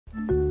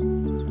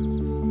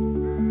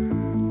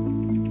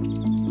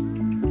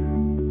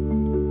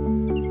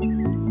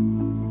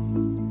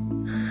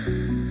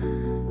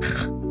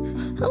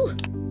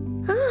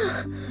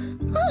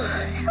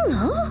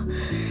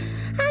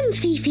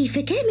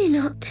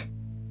Forget-Me-Not.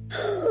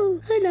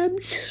 And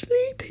I'm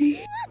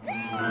sleepy.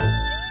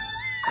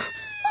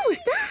 What was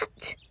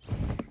that?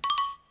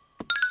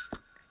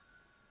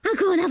 I'll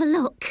go and have a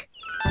look.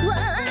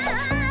 Wow!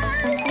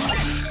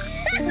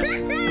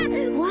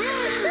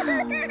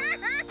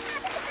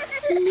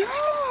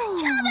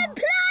 Snow! Come and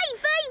play,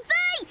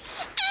 Fifi!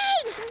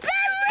 It's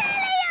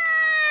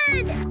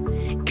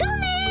brilliant!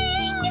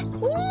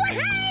 Coming! Whee!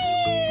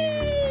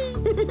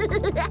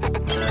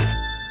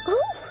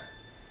 Oh,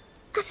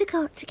 I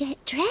forgot to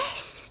get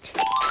dressed.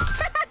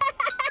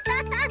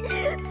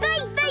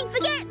 Fifi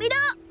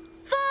Forget-Me-Not!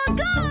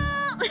 Forgot!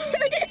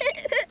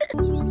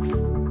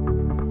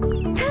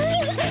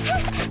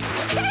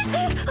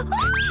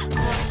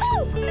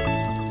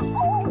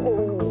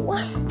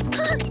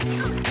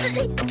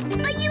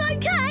 Are you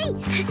okay?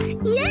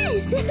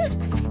 Yes,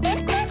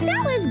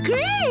 that was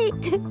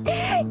great.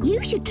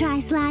 You should try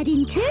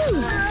sliding too.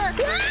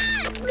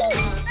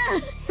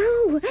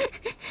 Oh,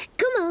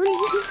 come on,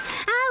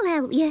 I'll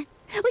help you.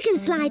 We can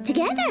slide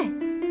together.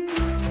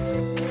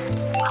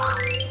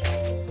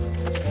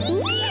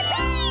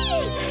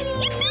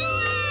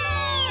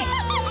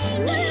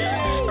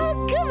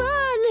 Oh, come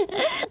on.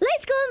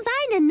 Let's go and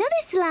find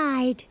another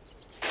slide.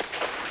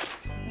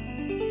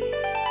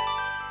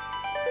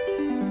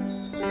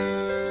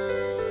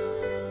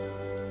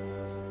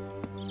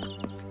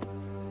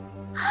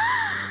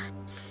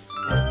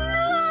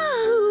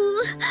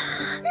 Snow!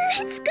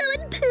 Let's go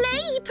and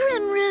play,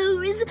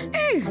 Primrose.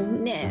 Oh,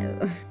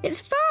 no.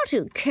 It's far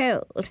too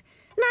cold,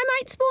 and I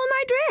might spoil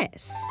my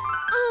dress.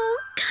 Oh,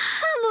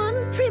 come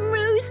on,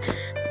 Primrose.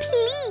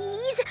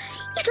 Please.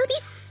 It'll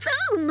be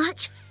so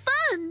much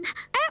fun.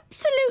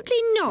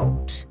 Absolutely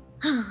not.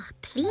 Oh,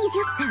 please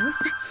yourself.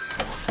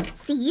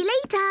 See you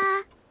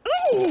later.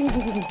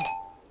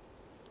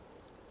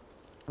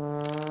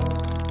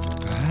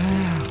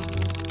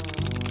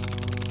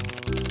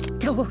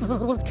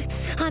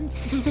 I'm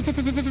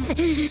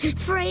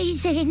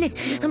freezing.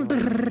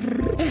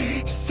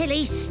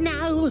 Silly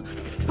snow.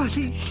 But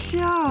it's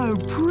so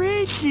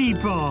pretty,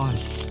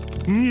 boss.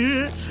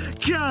 Yeah.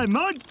 Come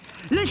on,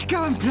 let's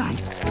go and play.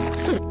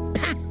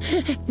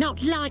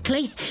 Not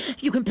likely.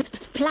 You can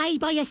play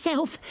by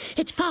yourself.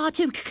 It's far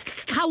too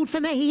cold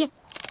for me.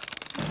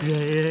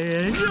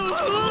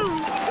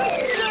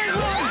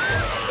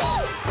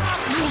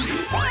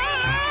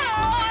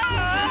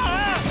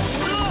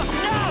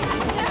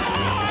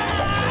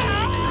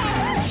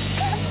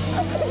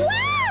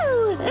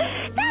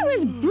 That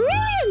was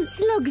brilliant,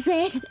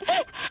 Slugsy.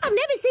 I've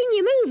never seen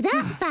you move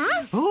that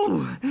fast.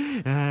 Oh,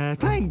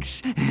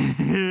 thanks.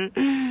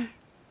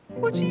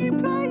 What are you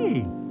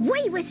playing?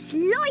 We were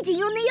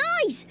sliding on the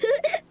ice.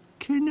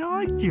 Can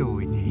I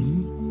join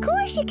in? Of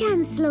course you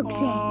can,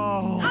 Slugsy.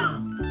 Oh.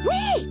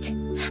 Wait,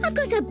 I've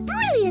got a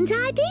brilliant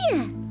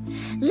idea.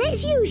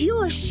 Let's use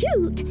your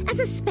chute as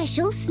a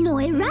special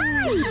snowy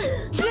ride.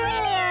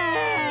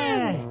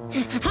 Yeah!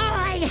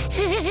 Hi!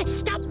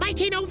 Stop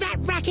making all that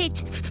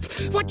racket.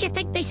 What do you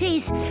think this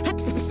is? A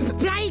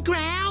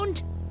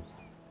playground?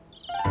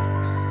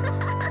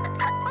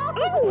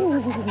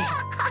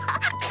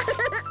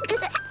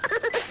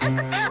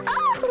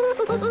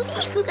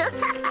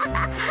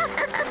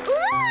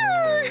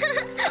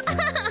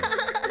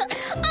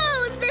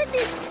 Oh, this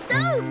is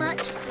so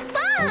much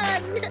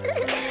fun!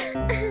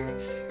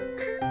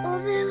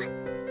 Although,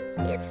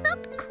 it's not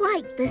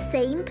quite the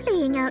same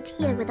playing out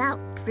here without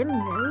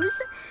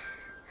Primrose.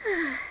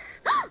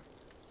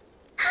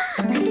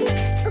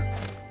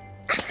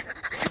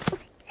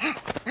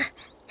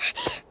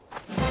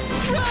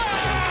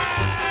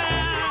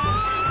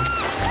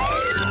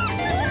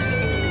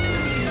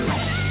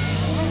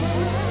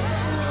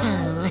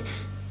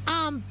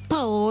 I'm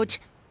bored.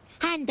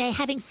 And they're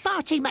having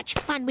far too much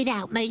fun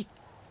without me.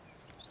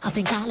 I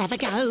think I'll have a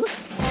go.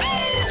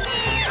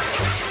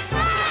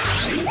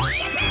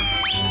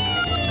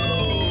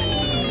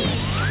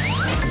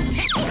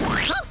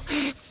 Oh,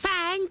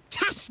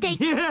 fantastic!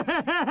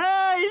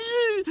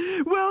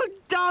 Well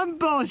done,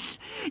 boss.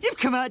 You've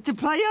come out to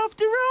play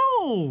after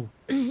all.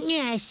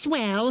 Yes,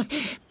 well,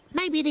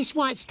 maybe this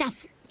white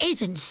stuff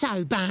isn't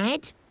so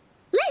bad.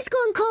 Let's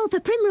go and call for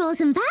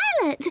Primrose and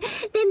Violet.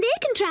 Then they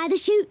can try the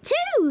chute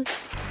too.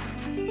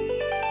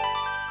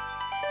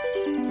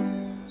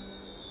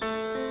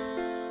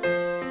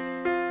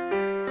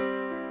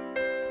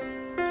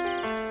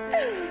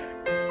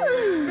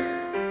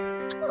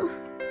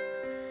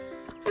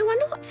 I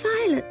wonder what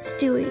Violet's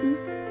doing.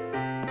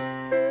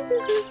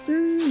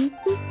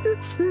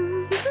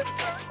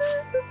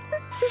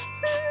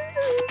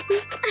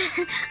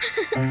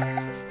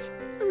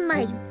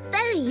 My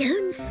very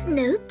own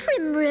snow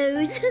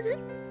Primrose.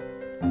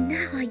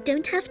 Now I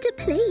don't have to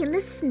play in the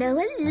snow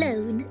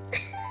alone.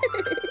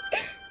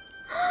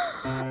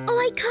 Oh,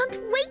 I can't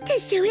wait to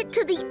show it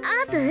to the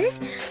others.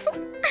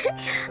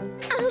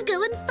 I'll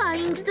go and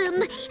find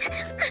them.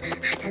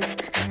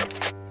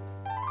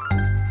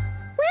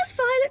 Where's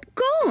Violet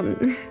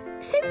gone?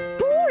 So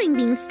boring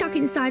being stuck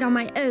inside on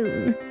my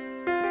own.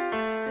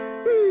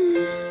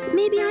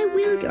 Maybe I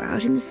will go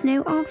out in the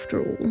snow after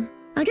all.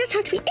 I'll just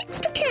have to be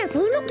extra careful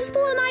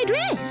stole my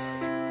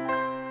dress.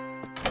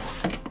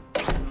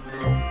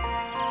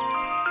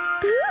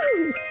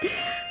 Ooh,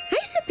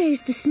 I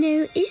suppose the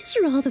snow is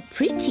rather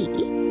pretty.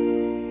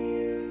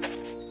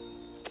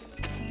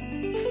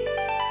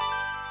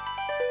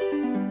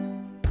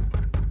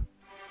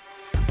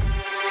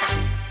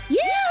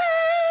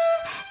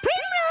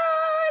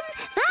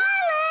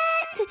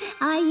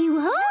 Are you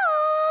home?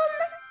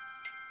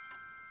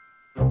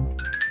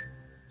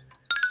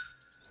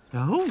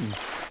 Oh,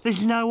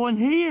 there's no one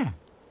here.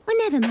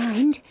 Oh, never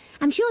mind.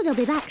 I'm sure they'll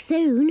be back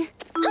soon.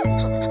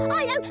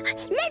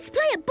 Let's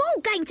play a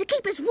ball game to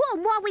keep us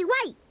warm while we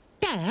wait.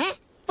 There?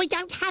 We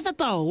don't have a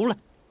ball.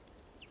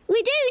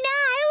 We do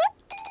now.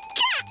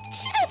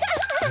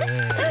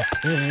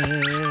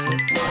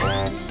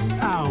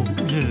 Oh,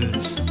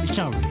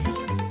 sorry.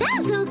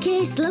 That's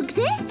okay,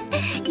 Slugsy.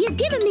 You've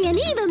given me an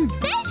even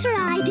better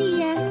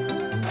idea.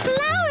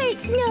 Flower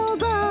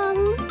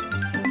snowball.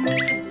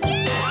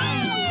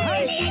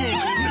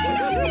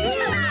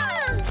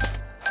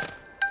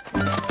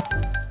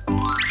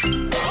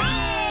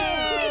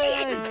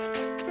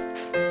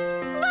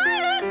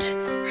 Violet!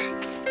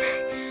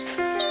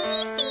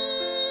 Fifi!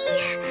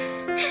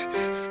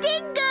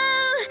 Stingo!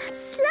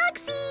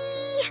 Slugsy!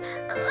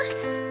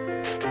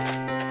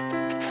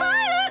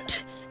 Violet,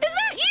 is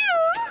that you?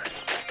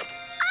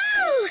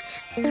 Oh!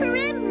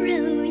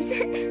 Primrose!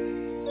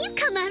 You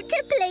come out to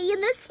play in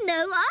the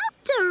snow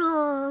after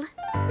all.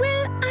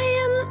 Well,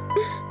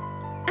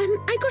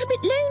 I got a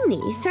bit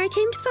lonely, so I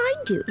came to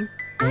find you.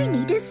 I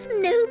need a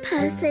snow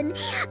person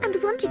and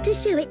wanted to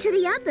show it to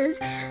the others.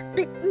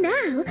 But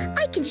now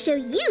I can show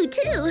you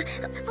too.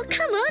 Well,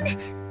 come on.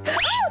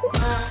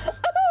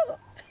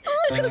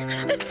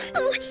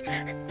 Oh,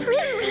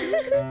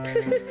 Primrose.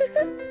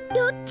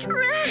 Your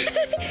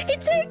dress.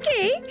 It's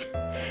okay.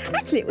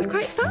 Actually, it was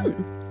quite fun.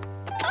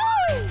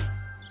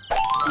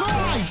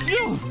 Right,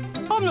 no,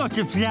 I'm not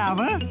a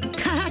flower.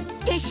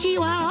 Yes,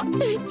 you are.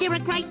 You're a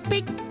great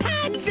big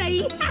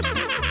pansy.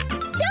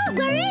 Don't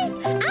worry,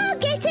 I'll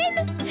get him.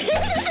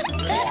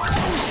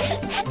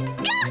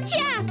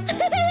 Gotcha!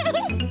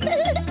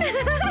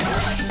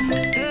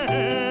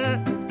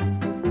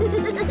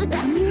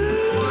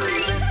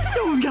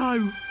 Oh, no.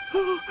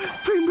 Oh,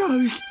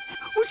 Primrose,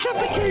 what's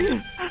happened to you?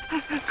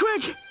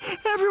 Quick,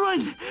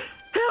 everyone,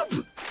 help!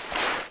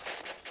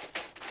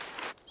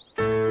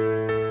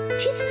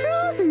 She's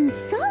frozen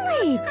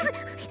solid.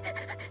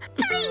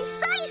 Please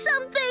say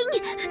something.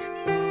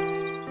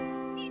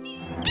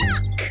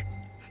 Duck.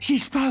 She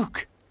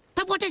spoke.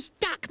 But what does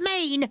duck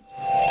mean?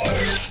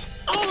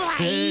 Oi!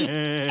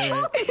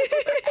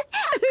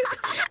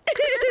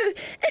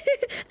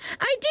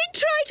 I did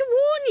try to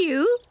warn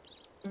you.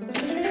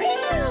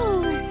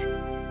 Primrose,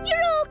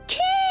 you're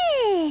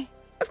okay.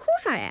 Of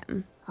course I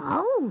am.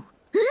 Oh.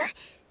 Huh?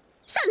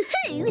 So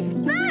who's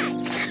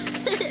that?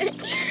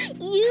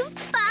 You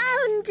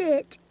found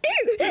it.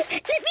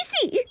 Let me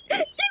see.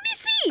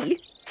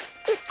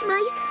 It's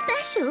my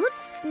special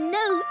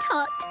snow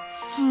tot.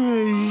 For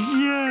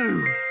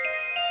you.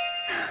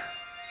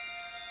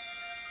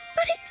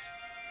 But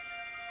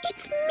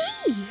it's me.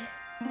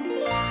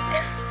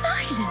 Oh,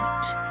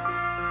 Violet.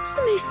 It's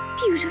the most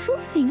beautiful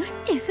thing I've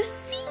ever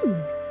seen.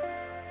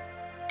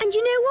 And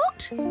you know what?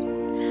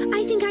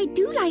 I think I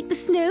do like the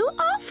snow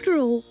after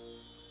all.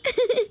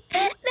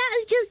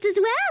 That's just as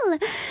well,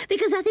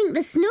 because I think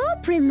the snow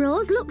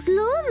primrose looks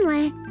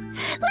lonely.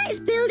 Let's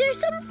build her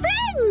some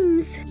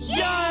friends. Yay!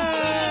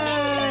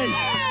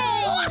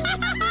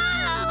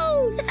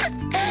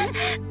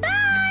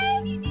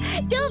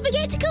 Bye! Don't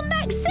forget to come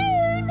back soon.